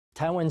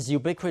Taiwan's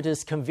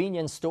ubiquitous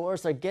convenience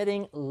stores are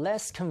getting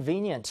less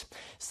convenient.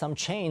 Some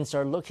chains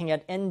are looking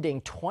at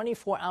ending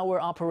 24-hour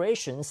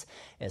operations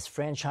as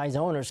franchise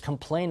owners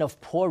complain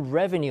of poor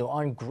revenue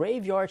on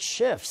graveyard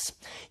shifts.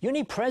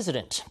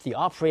 Uni-President, the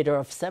operator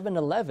of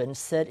 7-Eleven,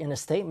 said in a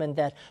statement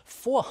that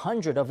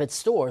 400 of its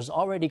stores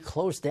already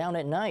closed down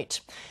at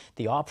night.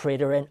 The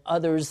operator and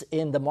others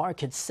in the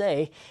market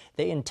say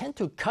they intend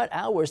to cut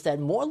hours at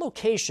more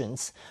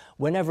locations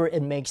whenever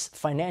it makes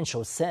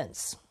financial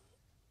sense.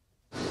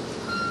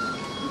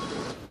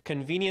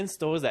 Convenience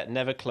stores that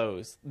never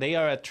close. They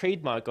are a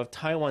trademark of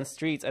Taiwan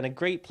streets and a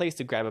great place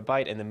to grab a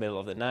bite in the middle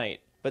of the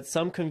night. But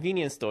some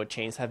convenience store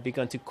chains have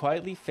begun to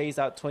quietly phase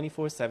out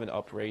 24/7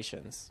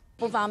 operations.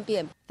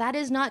 That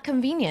is not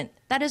convenient.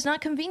 That is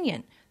not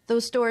convenient.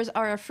 Those stores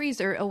are a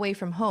freezer away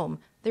from home.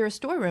 They're a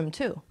storeroom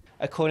too.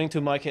 According to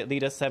market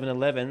leader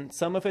 7-Eleven,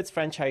 some of its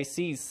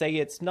franchisees say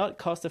it's not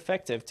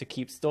cost-effective to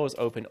keep stores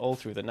open all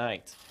through the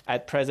night.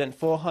 At present,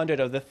 400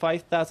 of the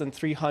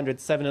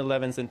 5,300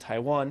 7-Elevens in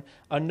Taiwan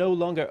are no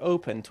longer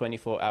open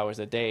 24 hours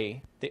a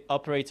day. The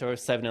operator of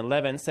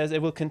 7-Eleven says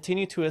it will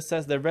continue to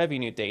assess the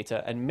revenue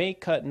data and may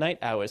cut night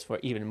hours for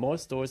even more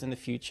stores in the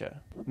future.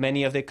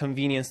 Many of the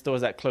convenience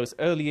stores that close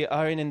early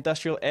are in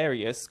industrial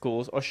areas,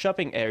 schools, or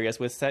shopping areas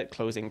with set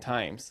closing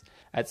times.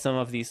 At some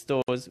of these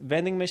stores,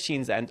 vending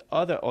machines and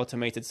other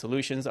automated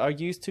solutions are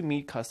used to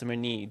meet customer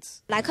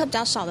needs.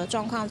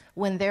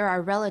 When there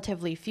are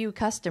relatively few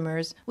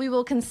customers, we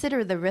will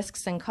consider the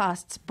risks and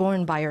costs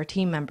borne by our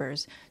team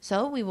members.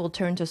 So we will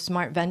turn to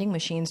smart vending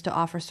machines to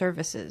offer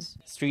services.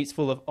 Streets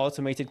full of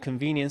automated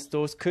convenience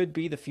stores could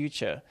be the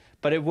future,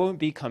 but it won't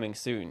be coming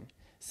soon.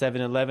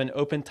 7-Eleven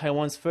opened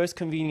Taiwan's first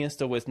convenience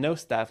store with no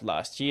staff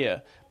last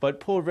year, but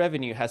poor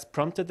revenue has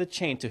prompted the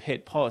chain to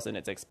hit pause in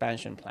its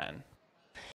expansion plan.